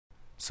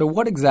So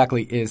what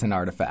exactly is an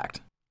artifact?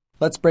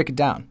 Let's break it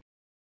down.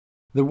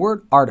 The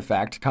word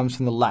artifact comes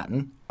from the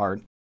Latin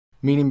art,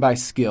 meaning by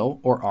skill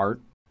or art,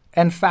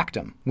 and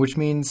factum, which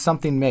means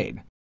something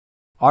made.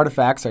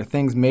 Artifacts are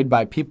things made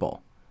by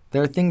people. They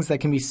are things that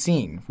can be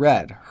seen,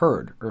 read,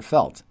 heard, or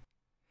felt.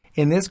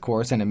 In this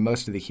course and in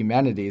most of the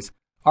humanities,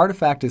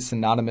 artifact is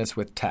synonymous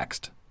with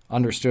text,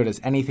 understood as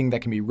anything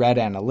that can be read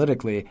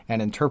analytically and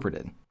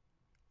interpreted.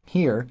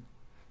 Here,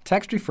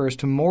 text refers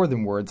to more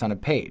than words on a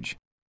page.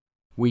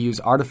 We use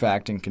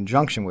artifact in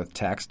conjunction with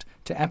text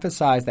to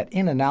emphasize that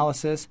in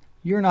analysis,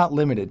 you're not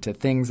limited to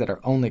things that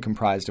are only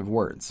comprised of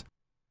words.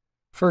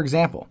 For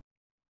example,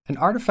 an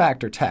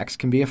artifact or text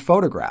can be a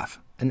photograph,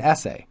 an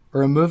essay,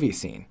 or a movie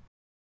scene.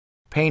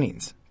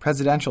 Paintings,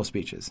 presidential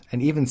speeches,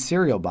 and even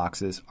cereal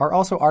boxes are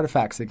also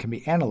artifacts that can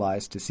be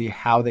analyzed to see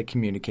how they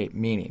communicate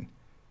meaning.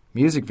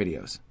 Music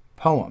videos,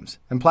 poems,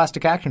 and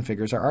plastic action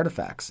figures are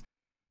artifacts.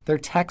 They're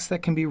texts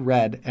that can be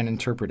read and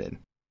interpreted.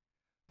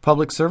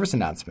 Public service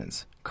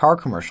announcements, car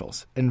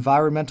commercials,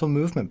 environmental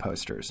movement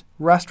posters,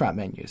 restaurant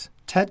menus,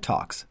 TED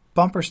Talks,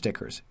 bumper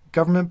stickers,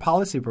 government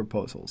policy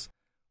proposals.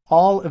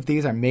 All of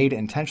these are made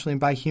intentionally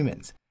by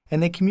humans,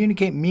 and they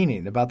communicate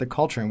meaning about the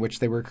culture in which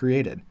they were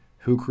created,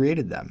 who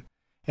created them,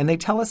 and they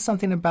tell us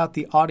something about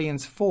the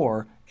audience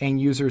for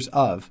and users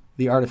of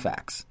the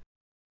artifacts.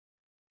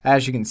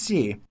 As you can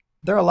see,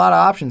 there are a lot of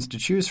options to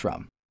choose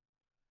from.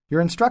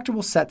 Your instructor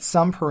will set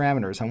some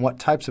parameters on what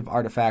types of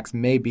artifacts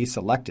may be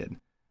selected,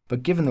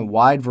 but given the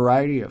wide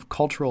variety of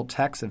cultural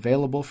texts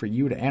available for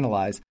you to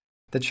analyze,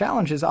 the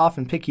challenge is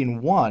often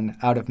picking one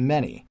out of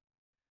many,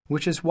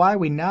 which is why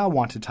we now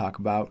want to talk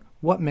about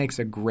what makes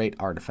a great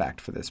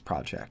artifact for this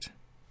project.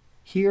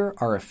 Here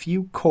are a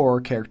few core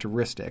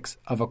characteristics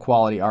of a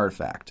quality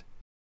artifact.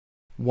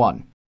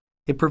 1.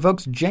 It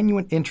provokes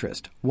genuine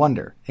interest,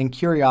 wonder, and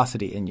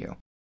curiosity in you.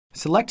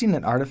 Selecting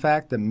an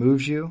artifact that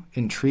moves you,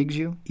 intrigues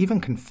you,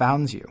 even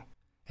confounds you,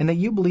 and that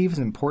you believe is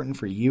important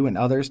for you and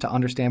others to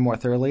understand more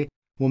thoroughly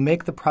will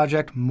make the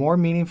project more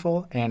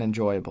meaningful and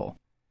enjoyable.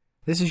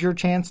 This is your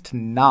chance to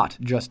not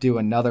just do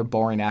another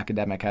boring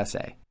academic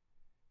essay.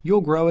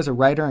 You'll grow as a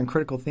writer and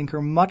critical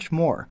thinker much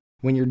more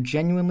when you're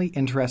genuinely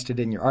interested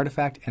in your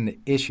artifact and the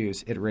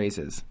issues it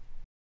raises.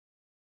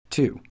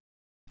 2.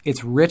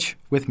 It's rich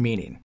with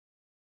meaning.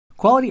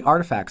 Quality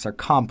artifacts are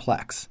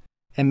complex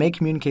and may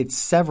communicate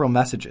several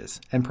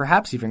messages, and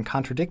perhaps even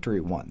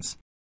contradictory ones.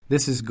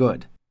 This is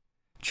good.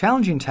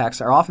 Challenging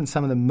texts are often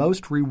some of the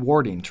most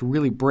rewarding to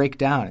really break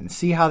down and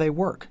see how they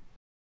work.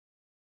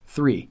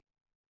 3.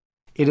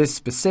 It is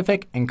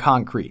specific and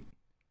concrete.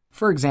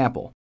 For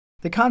example,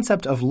 the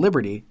concept of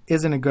liberty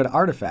isn't a good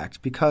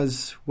artifact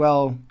because,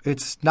 well,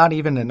 it's not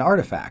even an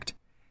artifact.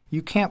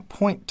 You can't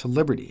point to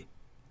liberty.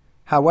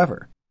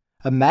 However,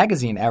 a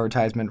magazine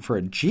advertisement for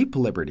a Jeep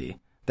Liberty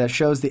that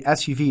shows the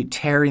SUV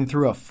tearing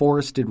through a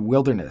forested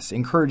wilderness,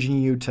 encouraging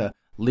you to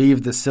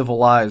leave the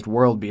civilized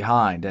world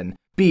behind and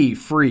be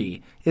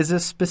free, is a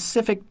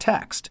specific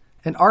text,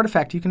 an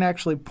artifact you can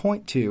actually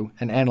point to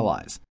and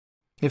analyze.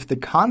 If the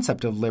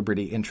concept of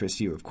liberty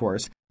interests you, of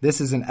course, this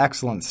is an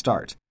excellent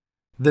start.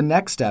 The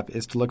next step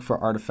is to look for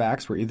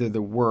artifacts where either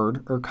the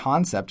word or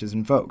concept is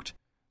invoked,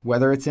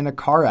 whether it's in a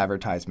car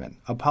advertisement,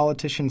 a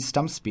politician's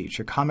stump speech,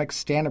 a comic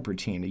stand-up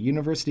routine, a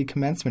university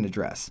commencement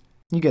address.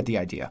 You get the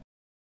idea.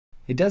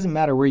 It doesn't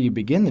matter where you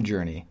begin the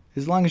journey,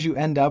 as long as you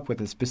end up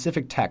with a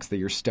specific text that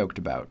you're stoked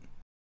about.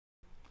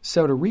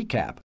 So to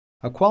recap,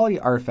 a quality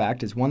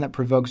artifact is one that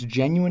provokes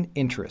genuine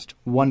interest,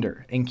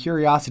 wonder, and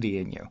curiosity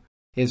in you,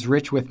 is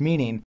rich with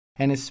meaning,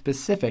 and is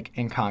specific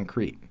and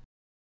concrete.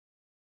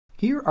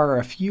 Here are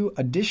a few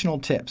additional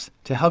tips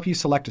to help you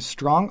select a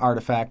strong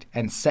artifact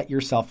and set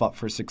yourself up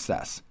for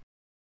success.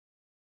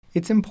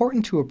 It's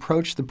important to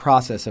approach the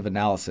process of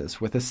analysis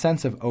with a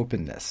sense of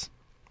openness,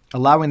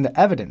 allowing the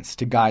evidence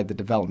to guide the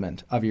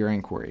development of your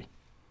inquiry.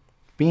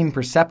 Being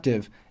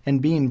perceptive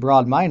and being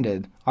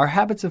broad-minded are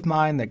habits of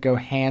mind that go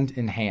hand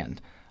in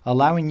hand,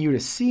 allowing you to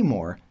see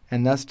more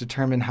and thus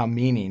determine how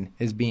meaning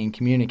is being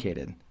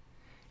communicated.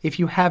 If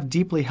you have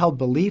deeply held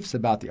beliefs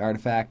about the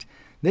artifact,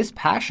 this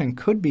passion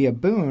could be a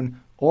boon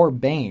or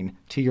bane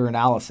to your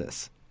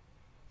analysis.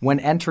 When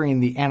entering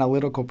the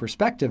analytical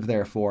perspective,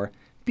 therefore,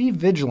 be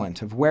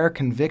vigilant of where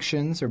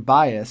convictions or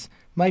bias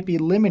might be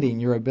limiting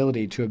your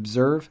ability to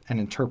observe and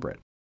interpret.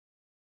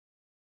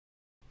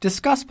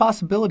 Discuss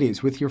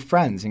possibilities with your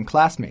friends and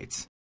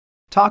classmates.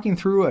 Talking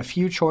through a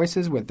few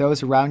choices with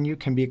those around you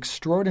can be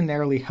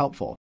extraordinarily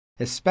helpful,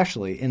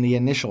 especially in the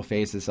initial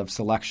phases of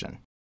selection.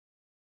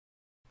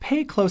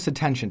 Pay close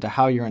attention to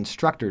how your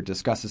instructor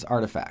discusses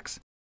artifacts.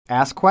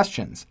 Ask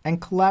questions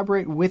and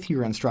collaborate with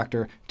your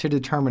instructor to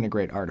determine a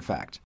great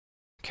artifact.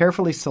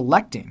 Carefully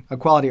selecting a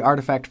quality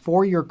artifact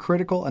for your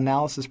critical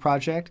analysis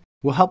project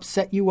will help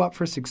set you up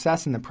for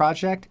success in the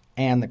project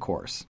and the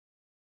course.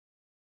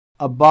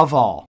 Above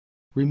all,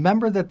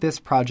 remember that this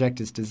project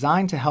is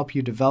designed to help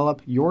you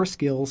develop your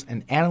skills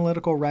in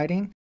analytical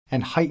writing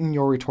and heighten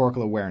your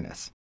rhetorical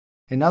awareness.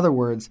 In other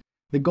words,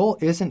 the goal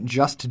isn't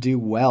just to do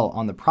well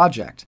on the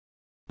project,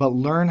 but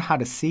learn how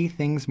to see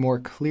things more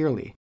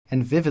clearly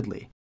and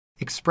vividly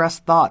express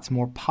thoughts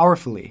more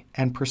powerfully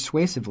and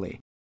persuasively,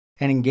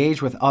 and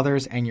engage with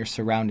others and your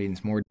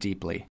surroundings more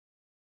deeply.